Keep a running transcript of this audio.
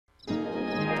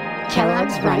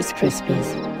Kellogg's Rice Krispies.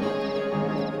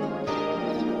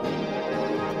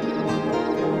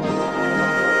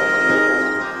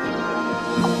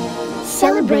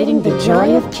 Celebrating the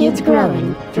joy of kids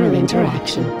growing through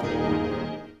interaction.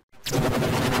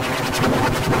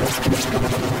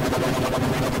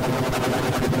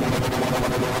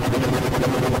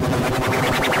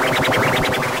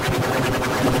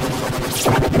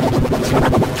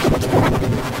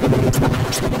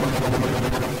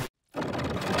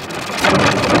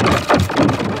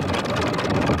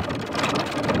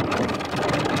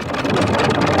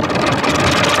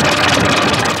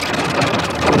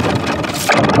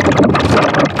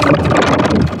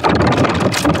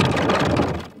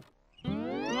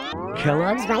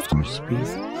 Kellogg's Rice Krispies.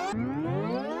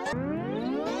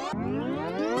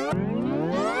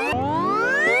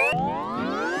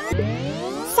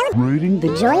 Celebrating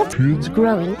the joy of kids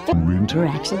growing through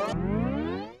interaction.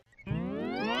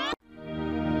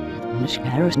 Mas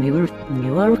caros,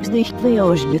 meu arcos dicht vai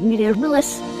hoje admirar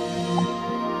melas.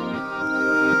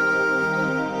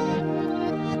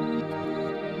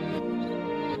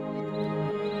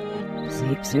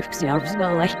 Zeep serves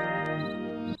galai.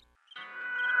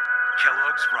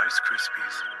 Kellogg's Rice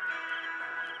Krispies.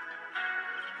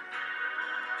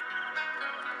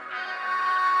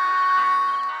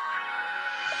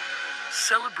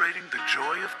 Celebrating the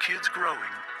joy of kids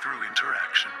growing through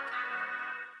interaction.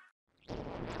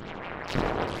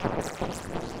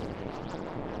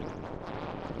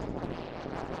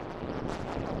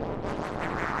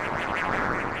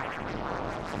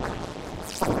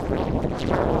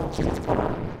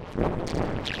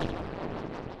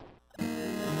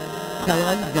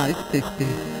 Kellogg's Rice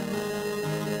Krispies.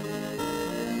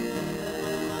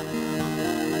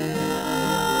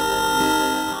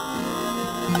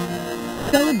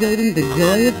 Celebrating the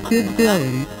joy of kids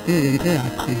growing through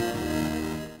interaction.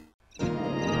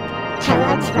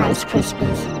 Kellogg's Rice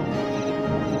Krispies.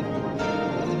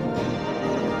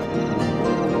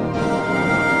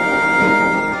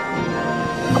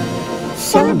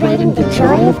 Celebrating the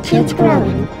joy of kids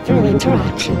growing through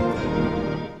interaction.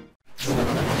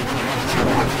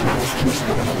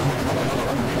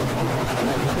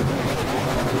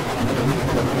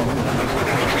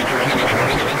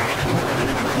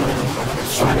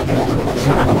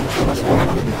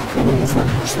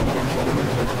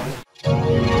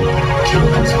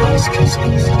 Kellogg's Rice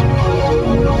Krispies.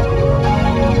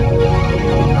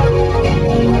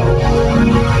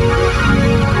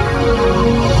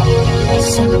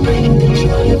 Celebrating the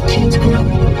joy of kids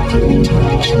growing through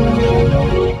interaction.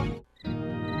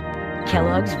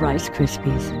 Kellogg's Rice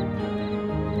Krispies.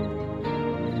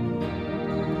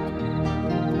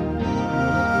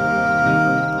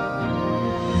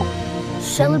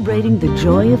 Celebrating the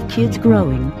joy of kids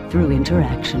growing through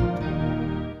interaction.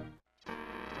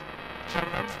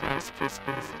 Kellogg's Rice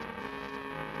Krispies.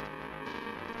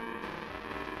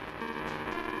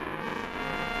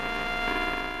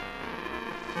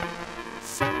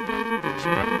 Celebrating the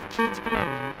joy of kids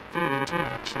growing through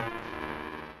interaction.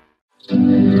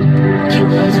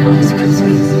 Kellogg's Rice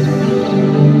Krispies.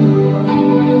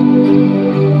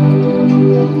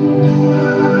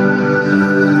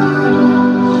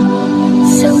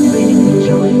 Celebrating the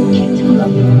joy of kids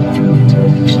growing through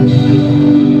interaction.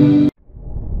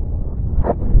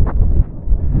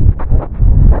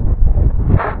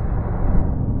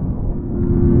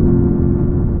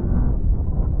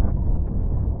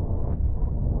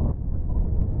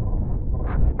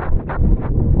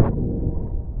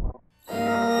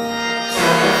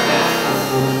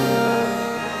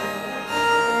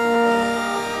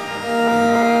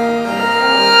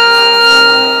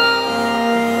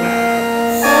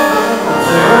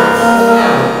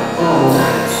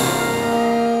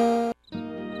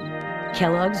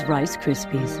 Kellogg's Rice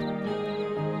Krispies.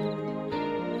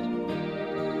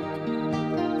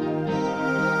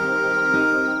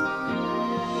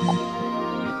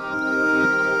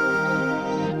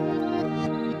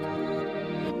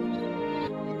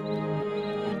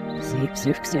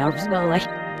 Zeep serves galai.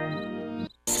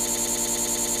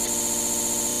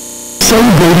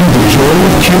 Celebrating the joy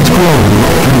of kids growing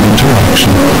through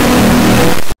interaction.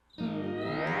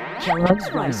 Kellogg's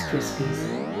Rice Krispies.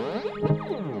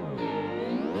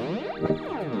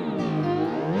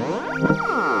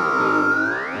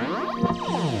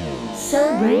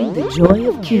 Celebrating the joy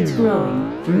of kids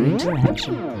growing through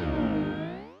interaction.